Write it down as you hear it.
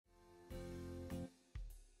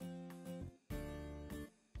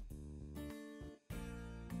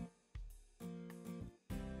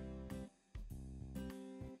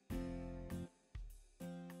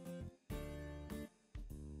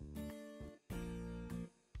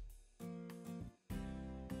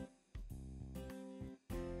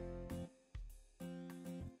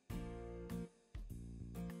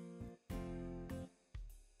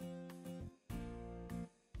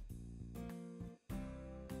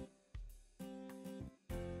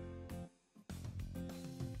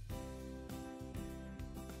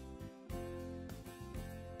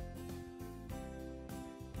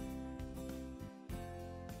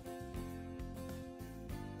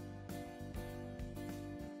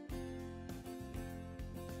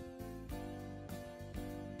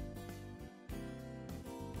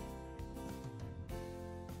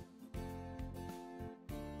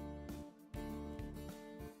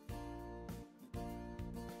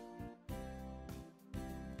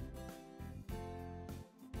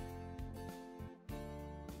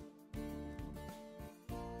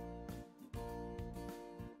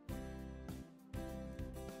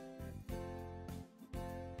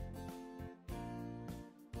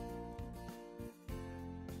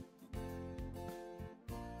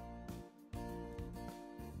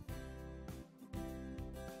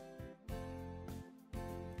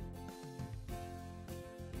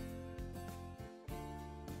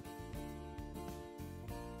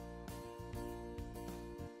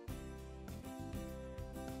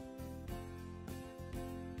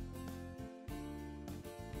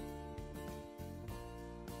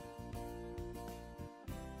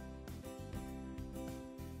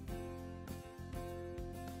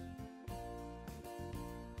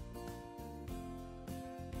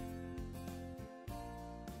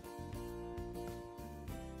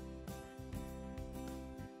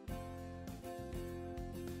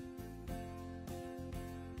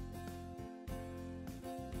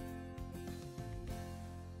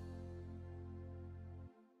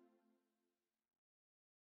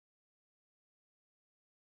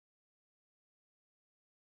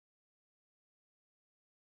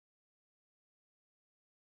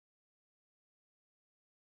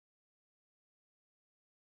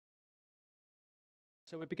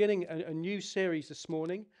So we're beginning a new series this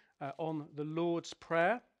morning on the Lord's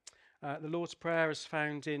Prayer. The Lord's Prayer is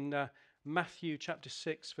found in Matthew chapter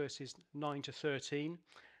 6, verses 9 to 13,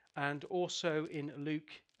 and also in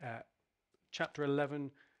Luke chapter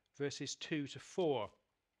 11, verses 2 to 4.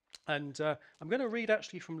 And I'm going to read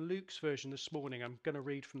actually from Luke's version this morning. I'm going to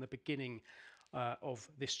read from the beginning of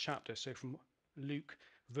this chapter, so from Luke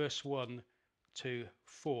verse 1 to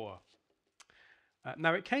 4.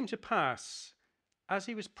 Now it came to pass, as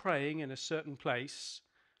he was praying in a certain place,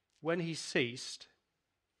 when he ceased,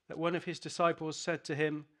 that one of his disciples said to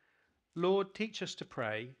him, "Lord, teach us to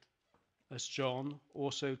pray, as John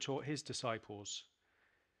also taught his disciples."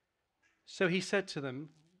 So he said to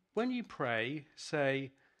them, "When you pray,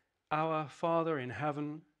 say, 'Our Father in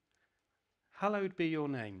heaven, hallowed be your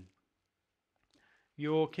name.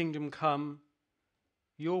 Your kingdom come,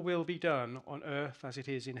 your will be done on earth as it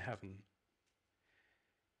is in heaven.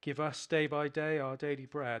 Give us day by day our daily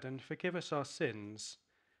bread, and forgive us our sins,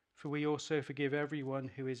 for we also forgive everyone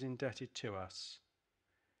who is indebted to us.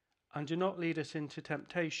 And do not lead us into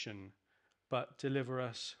temptation, but deliver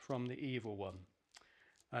us from the evil one."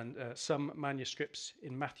 And some manuscripts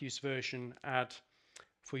in Matthew's version add,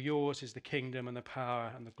 "For yours is the kingdom and the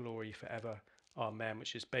power and the glory forever. Amen,"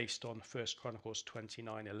 which is based on 1 Chronicles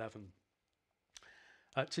 29:11.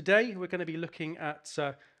 Today we're going to be looking at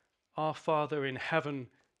Our Father in heaven,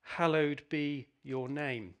 hallowed be your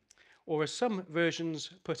name. Or as some versions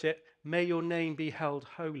put it, may your name be held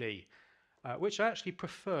holy, which I actually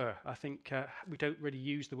prefer. I think we don't really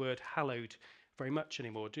use the word hallowed very much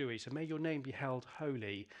anymore, do we? So may your name be held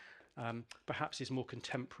holy. Perhaps is more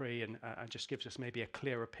contemporary and just gives us maybe a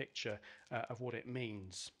clearer picture of what it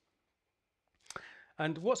means.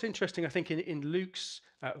 And what's interesting, I think, in Luke's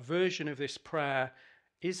version of this prayer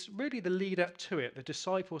is really the lead up to it, the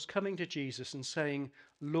disciples coming to Jesus and saying,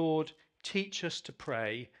 "Lord, teach us to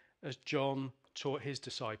pray as John taught his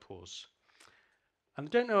disciples." And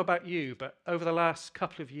I don't know about you, but over the last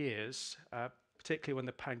couple of years, particularly when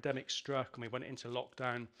the pandemic struck and we went into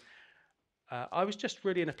lockdown, I was just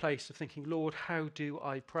really in a place of thinking, "Lord, how do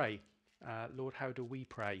I pray? Lord, how do we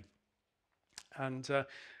pray?" And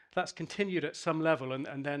that's continued at some level,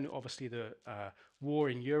 and then obviously the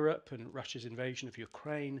war in Europe and Russia's invasion of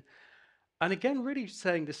Ukraine, and again really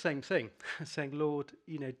saying the same thing, saying, "Lord,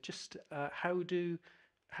 just how do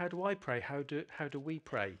I pray? How do we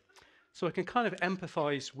pray?" So I can kind of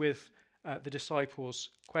empathize with the disciples'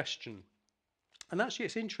 question. And actually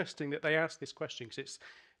it's interesting that they asked this question, because it's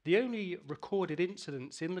the only recorded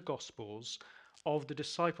incidents in the Gospels of the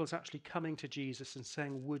disciples actually coming to Jesus and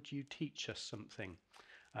saying, "Would you teach us something?"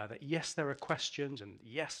 That yes, there are questions, and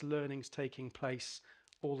yes, learning's taking place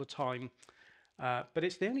all the time, but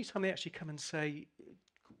it's the only time they actually come and say,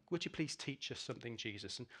 "Would you please teach us something,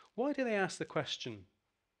 Jesus?" And why do they ask the question?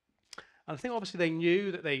 And I think obviously they knew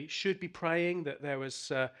that they should be praying, that there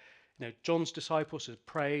was, John's disciples had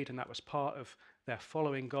prayed, and that was part of their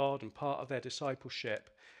following God and part of their discipleship.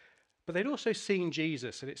 But they'd also seen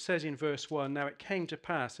Jesus, and it says in verse 1, "Now it came to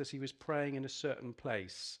pass as he was praying in a certain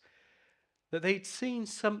place," that they'd seen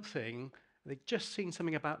something, they'd just seen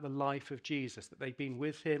something about the life of Jesus, that they'd been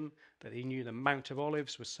with him, that he knew the Mount of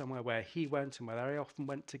Olives was somewhere where he went and where they often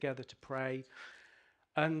went together to pray.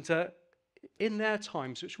 And in their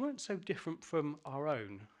times, which weren't so different from our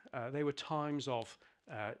own, they were times of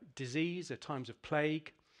disease, there were times of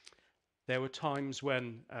plague, there were times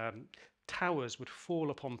when towers would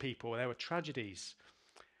fall upon people, there were tragedies.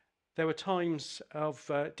 There were times of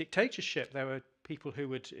dictatorship. There were people who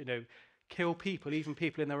would, kill people, even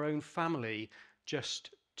people in their own family,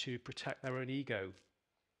 just to protect their own ego.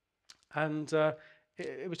 And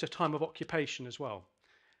it was a time of occupation as well.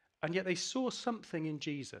 And yet they saw something in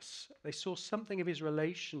Jesus. They saw something of his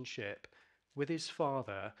relationship with his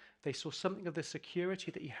Father. They saw something of the security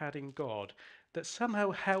that he had in God that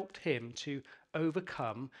somehow helped him to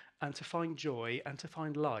overcome and to find joy and to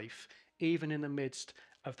find life, even in the midst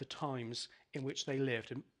of the times in which they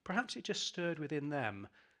lived. And perhaps it just stirred within them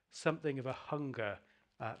something of a hunger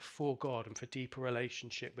for God and for deeper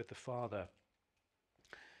relationship with the Father.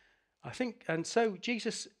 I think, and so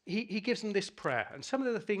Jesus, he gives them this prayer, and some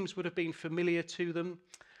of the things would have been familiar to them,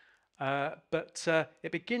 but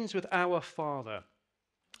it begins with "Our Father,"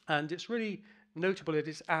 and it's really notable it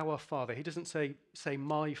is "Our Father." He doesn't say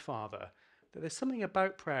 "My Father," that there's something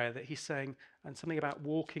about prayer that he's saying, and something about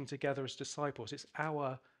walking together as disciples. It's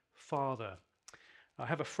 "Our Father." I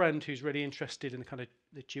have a friend who's really interested in the kind of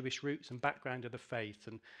the Jewish roots and background of the faith,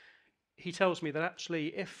 and he tells me that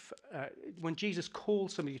actually if when Jesus called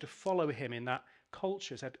somebody to follow him in that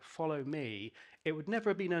culture, said, "Follow me," it would never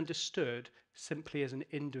have been understood simply as an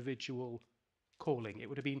individual calling. It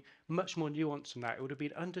would have been much more nuanced than that. It would have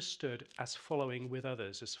been understood as following with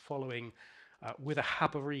others, as following with a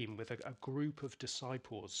habarim, with a group of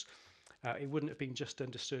disciples. It wouldn't have been just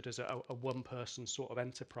understood as a one-person sort of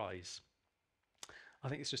enterprise. I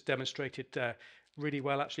think this was demonstrated really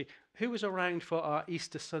well, actually. Who was around for our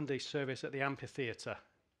Easter Sunday service at the amphitheatre?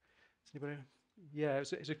 Anybody? Yeah,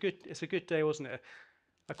 it's a good day, wasn't it?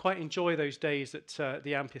 I quite enjoy those days at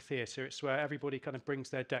the amphitheatre. It's where everybody kind of brings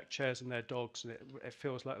their deck chairs and their dogs, and it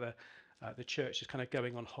feels like the church is kind of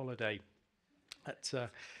going on holiday.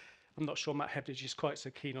 I'm not sure Matt Hebditch is quite so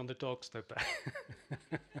keen on the dogs, though.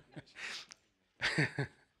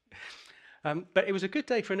 But it was a good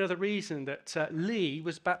day for another reason, that Lee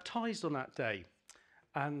was baptised on that day.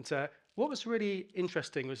 And what was really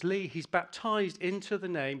interesting was he's baptised into the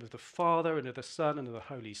name of the Father and of the Son and of the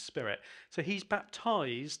Holy Spirit. So he's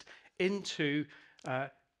baptised into the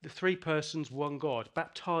three persons, one God,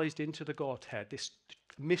 baptised into the Godhead, this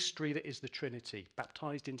mystery that is the Trinity,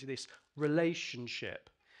 baptised into this relationship.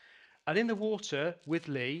 And in the water with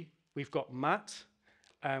Lee, we've got Matt,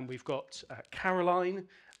 and we've got Caroline,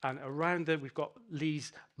 and around them we've got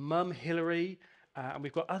Lee's mum, Hilary, and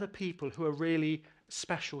we've got other people who are really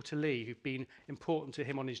special to Lee, who've been important to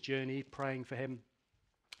him on his journey, praying for him.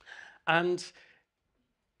 And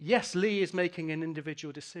yes, Lee is making an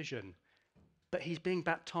individual decision, but he's being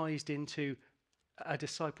baptized into a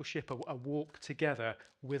discipleship, a walk together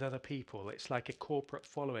with other people. It's like a corporate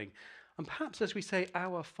following. And perhaps as we say,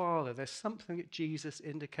 our Father, there's something that Jesus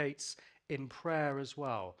indicates in prayer as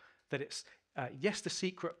well, that it's, yes, the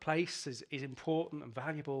secret place is important and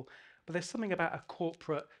valuable, but there's something about a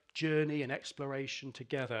corporate journey and exploration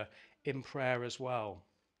together in prayer as well.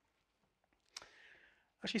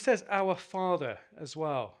 Actually says our Father as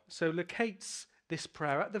well. So locates this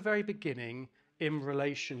prayer at the very beginning in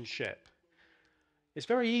relationship. It's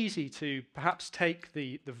very easy to perhaps take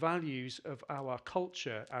the values of our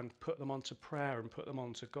culture and put them onto prayer and put them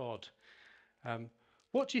onto God.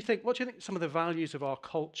 What do you think some of the values of our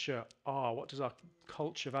culture are? What does our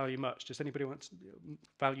culture value much? Does anybody want to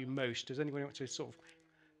value most? Does anybody want to sort of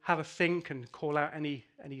have a think and call out any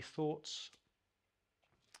thoughts?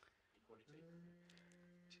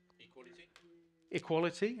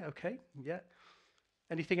 Equality, okay, yeah.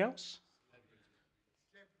 Anything else?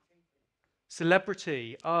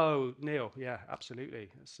 Celebrity. Oh, Neil, yeah, absolutely.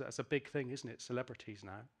 That's a big thing, isn't it? Celebrities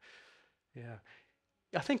now. Yeah.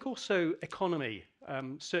 I think also economy,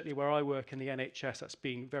 certainly where I work in the NHS, that's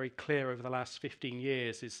been very clear over the last 15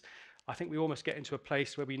 years, is I think we almost get into a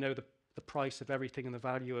place where we know the price of everything and the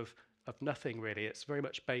value of nothing, really. It's very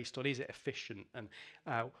much based on, is it efficient, and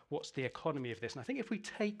what's the economy of this? And I think if we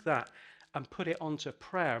take that and put it onto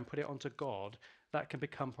prayer and put it onto God, that can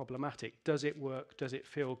become problematic. Does it work? Does it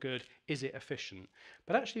feel good? Is it efficient?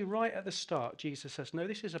 But actually right at the start, Jesus says, no,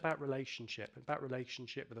 this is about relationship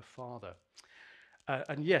with the Father.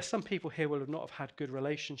 And yes, some people here will not have had good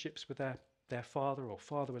relationships with their father, or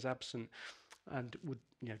father was absent, and would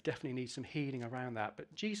definitely need some healing around that.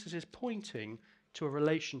 But Jesus is pointing to a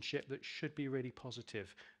relationship that should be really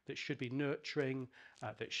positive, that should be nurturing,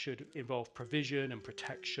 that should involve provision and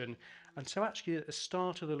protection. And so actually at the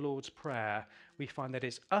start of the Lord's Prayer, we find that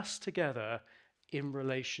it's us together in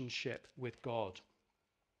relationship with God.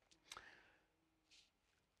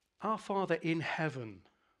 Our Father in heaven,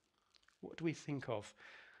 what do we think of?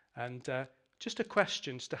 And just a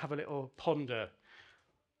question to have a little ponder.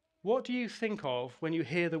 What do you think of when you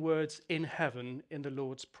hear the words in heaven in the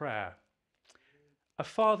Lord's Prayer? A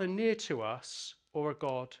Father near to us, or a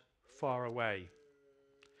God far away?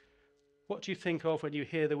 What do you think of when you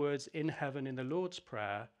hear the words in heaven in the Lord's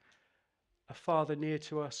Prayer? A Father near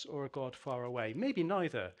to us, or a God far away? Maybe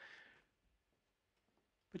neither.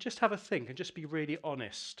 But just have a think and just be really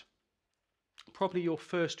honest. Probably your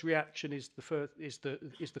first reaction is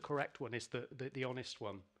the correct one, is the honest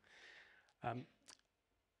one.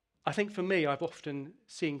 I think for me, I've often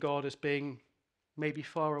seen God as being maybe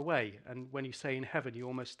far away, and when you say in heaven, you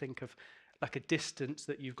almost think of like a distance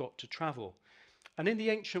that you've got to travel. And in the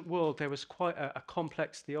ancient world, there was quite a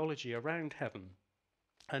complex theology around heaven.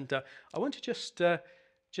 And I want to just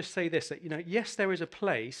say this, that yes, there is a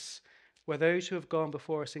place where those who have gone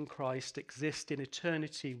before us in Christ exist in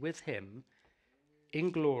eternity with him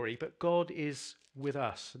in glory, but God is with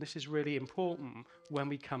us. And this is really important when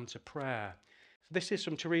we come to prayer. So this is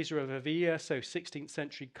from Teresa of Avila, so 16th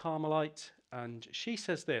century Carmelite, and she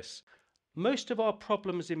says this: most of our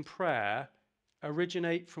problems in prayer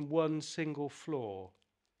originate from one single flaw,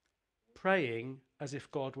 praying as if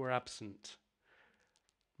God were absent.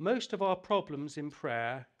 Most of our problems in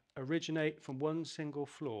prayer originate from one single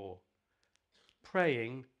flaw,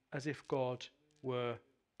 praying as if God were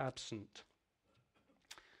absent.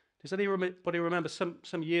 Does anybody remember some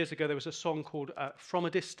years ago there was a song called From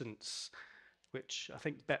a Distance, which I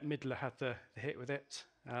think Bette Midler had the hit with it.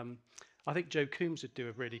 I think Joe Coombs would do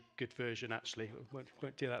a really good version, actually.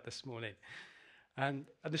 Won't do that this morning. And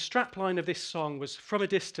the strapline of this song was, "From a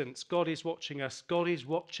distance, God is watching us. God is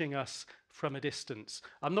watching us from a distance."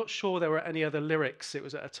 I'm not sure there were any other lyrics. It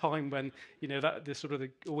was at a time when,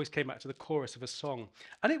 that always came back to the chorus of a song.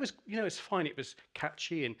 And it was, it's fine. It was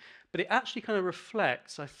catchy, but it actually kind of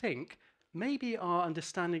reflects, I think, maybe our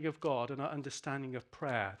understanding of God and our understanding of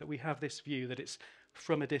prayer, that we have this view that it's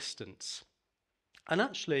from a distance. And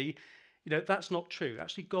actually, that's not true.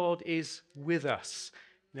 Actually, God is with us.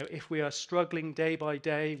 If we are struggling day by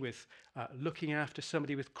day with looking after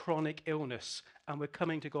somebody with chronic illness and we're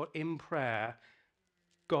coming to God in prayer,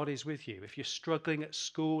 God is with you. If you're struggling at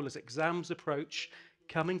school as exams approach,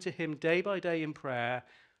 coming to him day by day in prayer,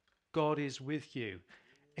 God is with you.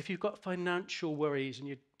 If you've got financial worries and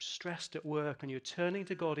you're stressed at work and you're turning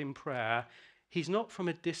to God in prayer, he's not from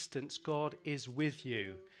a distance. God is with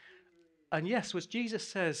you. And yes, as Jesus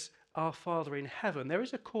says, our Father in heaven, there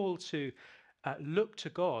is a call to look to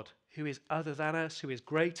God, who is other than us, who is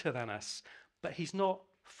greater than us, but he's not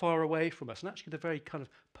far away from us. And actually the very kind of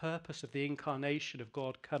purpose of the incarnation of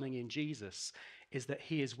God coming in Jesus is that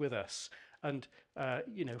he is with us. And,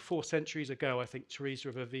 4 centuries ago, I think Teresa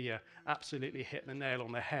of Avila absolutely hit the nail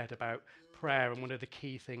on the head about prayer and one of the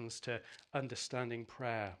key things to understanding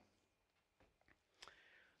prayer.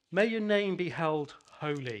 May your name be held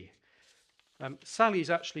holy.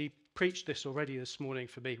 Sally's actually preached this already this morning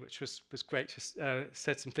for me, which was great.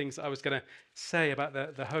 Said some things that I was going to say about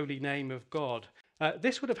the holy name of God.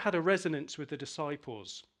 This would have had a resonance with the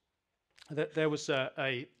disciples. That there was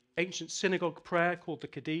a ancient synagogue prayer called the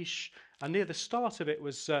Kaddish, and near the start of it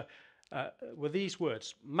were these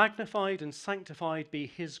words: "Magnified and sanctified be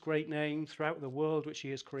his great name throughout the world which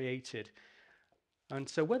he has created." And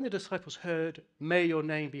so when the disciples heard, "May your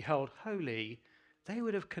name be held holy," they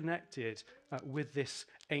would have connected with this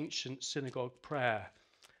ancient synagogue prayer.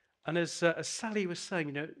 And as Sally was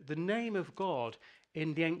saying, the name of God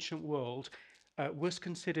in the ancient world was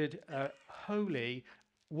considered holy.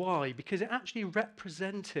 Why? Because it actually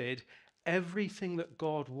represented everything that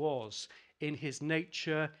God was in his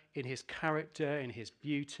nature, in his character, in his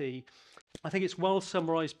beauty. I think it's well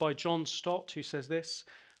summarized by John Stott, who says this: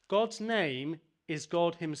 "God's name is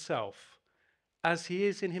God himself, as he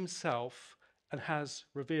is in himself and has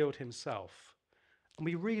revealed himself." And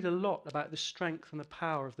we read a lot about the strength and the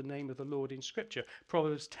power of the name of the Lord in Scripture.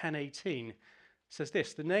 Proverbs 10:18 says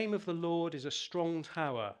this: "The name of the Lord is a strong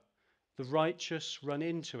tower. The righteous run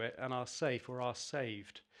into it and are safe," or are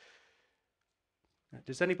saved.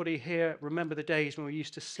 Does anybody here remember the days when we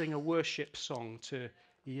used to sing a worship song to,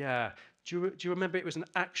 yeah. Do you remember it was an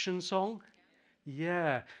action song?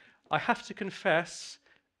 Yeah. I have to confess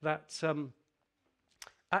that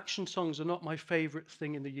action songs are not my favourite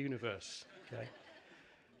thing in the universe. Okay.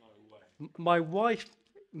 My wife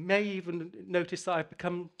may even notice that I've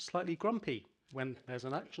become slightly grumpy when there's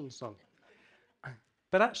an action song.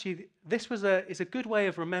 But actually, this is a good way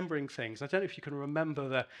of remembering things. I don't know if you can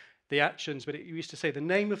remember the actions, but it used to say, "The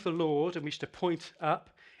name of the Lord," and we used to point up,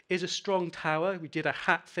 "is a strong tower." We did a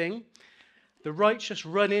hat thing. "The righteous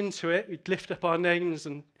run into it." We'd lift up our names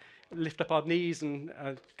and lift up our knees and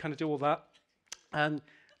kind of do all that.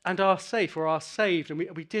 And are safe, or are saved. And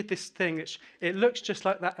we did this thing. It looks just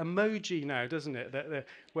like that emoji now, doesn't it?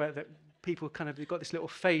 Where people kind of, they've got this little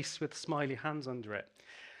face with smiley hands under it.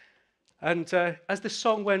 And as the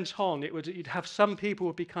song went on, you'd have some people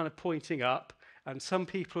would be kind of pointing up, and some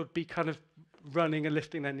people would be kind of running and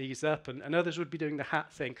lifting their knees up, and others would be doing the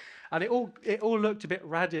hat thing. And it all looked a bit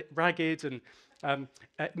ragged, and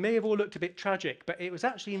it may have all looked a bit tragic, but it was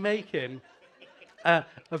actually making a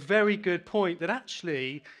very good point that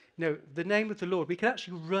actually, the name of the Lord, we can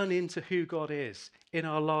actually run into who God is in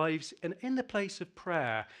our lives, and in the place of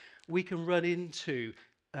prayer, we can run into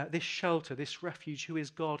this shelter, this refuge, who is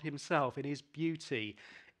God himself, in his beauty,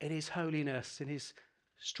 in his holiness, in his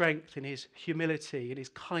strength, in his humility, in his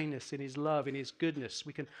kindness, in his love, in his goodness.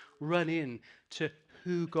 We can run in to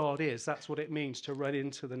who God is. That's what it means to run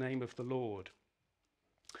into the name of the Lord.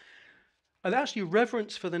 And actually,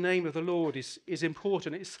 reverence for the name of the Lord is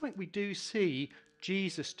important. It's something we do see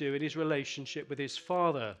Jesus do in his relationship with his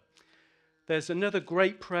Father. There's another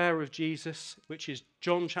great prayer of Jesus, which is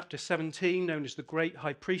John chapter 17, known as the great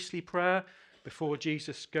high priestly prayer, before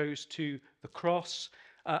Jesus goes to the cross.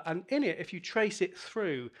 And in it, if you trace it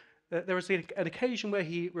through, there is an occasion where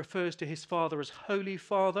he refers to his Father as Holy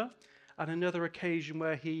Father, and another occasion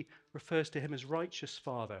where he refers to him as Righteous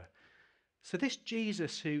Father. So this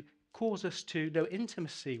Jesus who calls us to know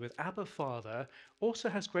intimacy with Abba Father also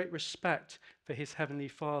has great respect for his heavenly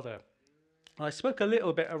Father. I spoke a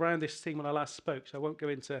little bit around this theme when I last spoke, so I won't go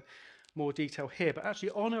into more detail here, but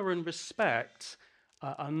actually honour and respect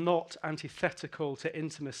are not antithetical to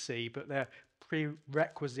intimacy, but they're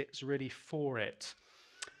prerequisites really for it.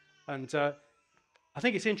 And I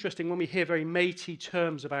think it's interesting when we hear very matey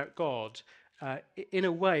terms about God, in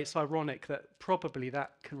a way it's ironic that probably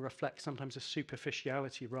that can reflect sometimes a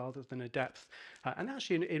superficiality rather than a depth, and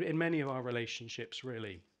actually in many of our relationships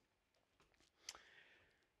really.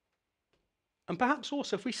 And perhaps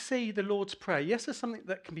also if we see the Lord's Prayer, yes, there's something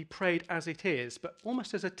that can be prayed as it is, but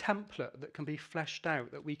almost as a template that can be fleshed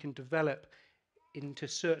out, that we can develop into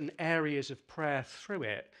certain areas of prayer through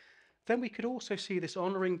it, then we could also see this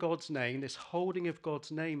honouring God's name, this holding of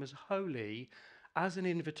God's name as holy, as an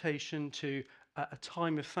invitation to a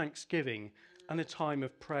time of thanksgiving and a time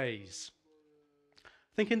of praise.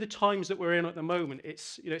 I think in the times that we're in at the moment,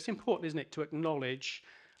 it's important, isn't it, to acknowledge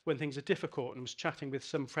when things are difficult. And I was chatting with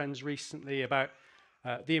some friends recently about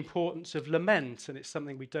the importance of lament, and it's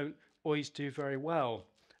something we don't always do very well.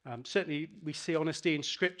 Certainly, we see honesty in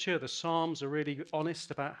Scripture. The Psalms are really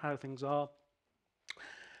honest about how things are.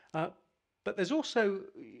 But there's also,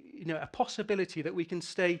 a possibility that we can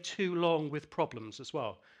stay too long with problems as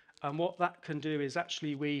well. And what that can do is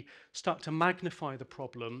actually we start to magnify the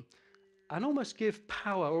problem and almost give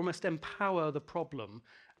power, almost empower the problem.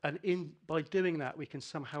 And by doing that, we can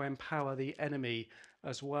somehow empower the enemy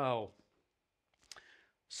as well.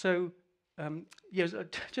 So,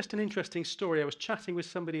 just an interesting story. I was chatting with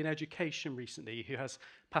somebody in education recently who has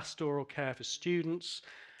pastoral care for students.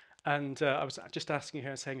 And I was just asking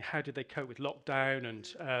her and saying, how did they cope with lockdown?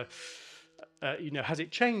 And, has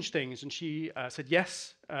it changed things? And she said,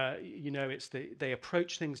 yes, they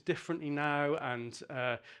approach things differently now, and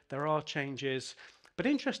there are changes. But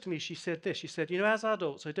interestingly, she said this. She said, as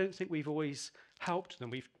adults, I don't think we've always helped them.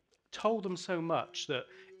 We've told them so much that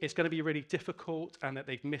it's going to be really difficult and that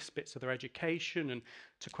they've missed bits of their education. And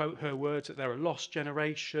to quote her words, that they're a lost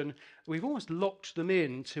generation. We've almost locked them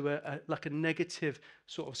into a negative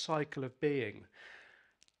sort of cycle of being.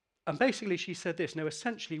 And basically she said this,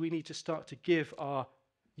 essentially we need to start to give our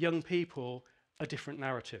young people a different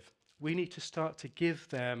narrative. We need to start to give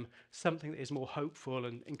them something that is more hopeful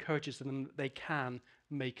and encourages them that they can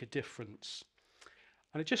make a difference.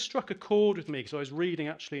 And it just struck a chord with me because I was reading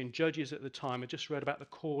actually in Judges at the time. I just read about the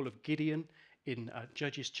call of Gideon in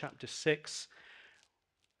Judges chapter 6,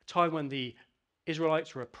 a time when the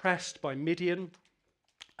Israelites were oppressed by Midian.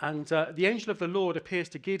 And the angel of the Lord appears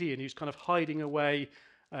to Gideon, who's kind of hiding away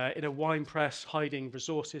in a wine press, hiding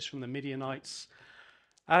resources from the Midianites.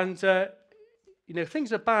 And,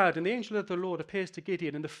 things are bad. And the angel of the Lord appears to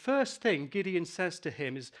Gideon. And the first thing Gideon says to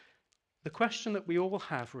him is the question that we all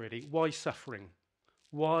have really, why suffering?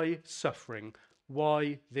 Why suffering?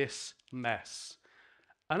 Why this mess?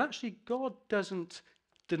 And actually, God doesn't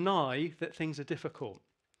deny that things are difficult.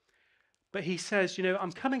 But he says,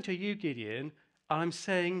 I'm coming to you, Gideon, and I'm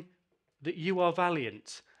saying that you are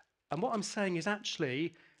valiant. And what I'm saying is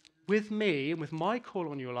actually, with me and with my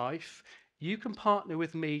call on your life, you can partner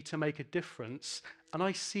with me to make a difference. And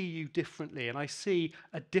I see you differently, and I see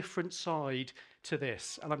a different side to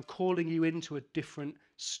this. And I'm calling you into a different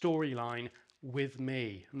storyline with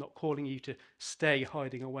me. I'm not calling you to stay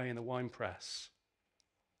hiding away in the wine press.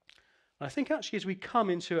 And I think actually as we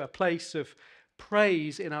come into a place of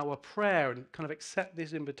praise in our prayer and kind of accept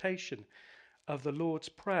this invitation of the Lord's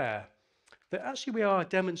Prayer, that actually we are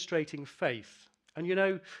demonstrating faith.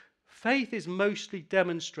 And faith is mostly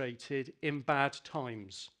demonstrated in bad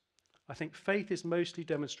times. I think faith is mostly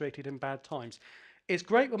demonstrated in bad times. It's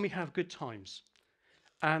great when we have good times.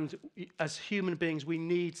 And as human beings, we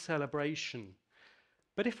need celebration.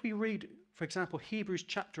 But if we read, for example, Hebrews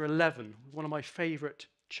chapter 11, one of my favourite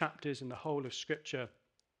chapters in the whole of Scripture,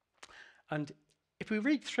 and if we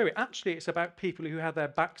read through it, actually it's about people who had their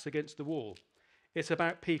backs against the wall. It's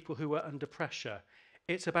about people who were under pressure.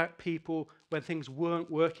 It's about people when things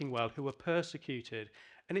weren't working well, who were persecuted.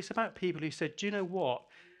 And it's about people who said, do you know what?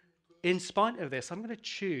 In spite of this, I'm going to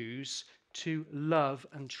choose to love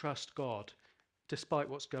and trust God despite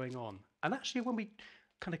what's going on. And actually, when we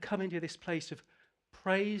kind of come into this place of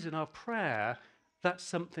praise in our prayer, that's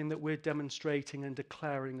something that we're demonstrating and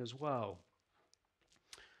declaring as well.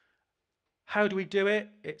 How do we do it?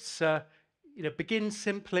 It's, begin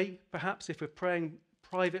simply. Perhaps if we're praying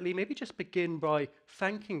privately, maybe just begin by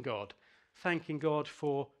thanking God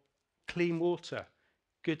for clean water,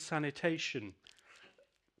 good sanitation,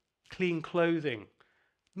 clean clothing.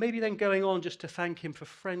 Maybe then going on just to thank him for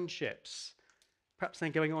friendships, perhaps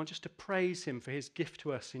then going on just to praise him for his gift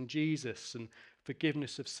to us in Jesus and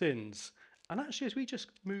forgiveness of sins. And actually, as we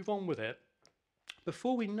just move on with it,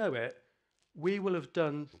 before we know it, we will have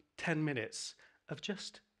done 10 minutes of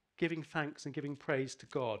just giving thanks and giving praise to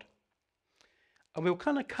God. And we'll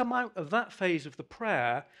kind of come out of that phase of the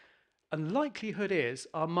prayer, and likelihood is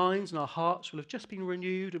our minds and our hearts will have just been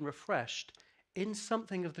renewed and refreshed in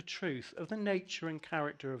something of the truth of the nature and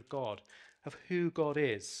character of God, of who God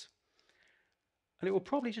is. And it will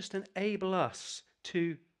probably just enable us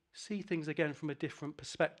to see things again from a different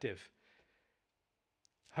perspective.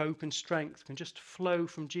 Hope and strength can just flow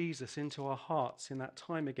from Jesus into our hearts in that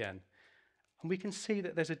time again. And we can see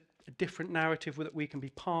that there's a different narrative that we can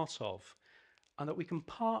be part of, and that we can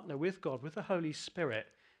partner with God, with the Holy Spirit,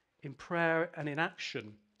 in prayer and in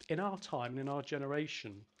action, in our time and in our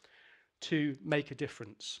generation, to make a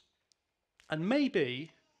difference. And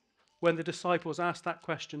maybe when the disciples asked that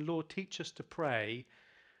question, Lord, teach us to pray,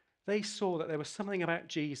 they saw that there was something about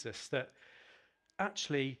Jesus that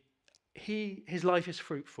actually his life is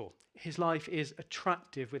fruitful. His life is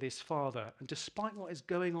attractive with his Father. And despite what is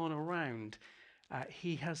going on around,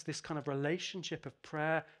 he has this kind of relationship of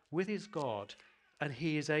prayer with his God, and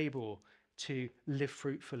he is able to live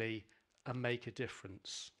fruitfully and make a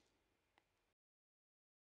difference.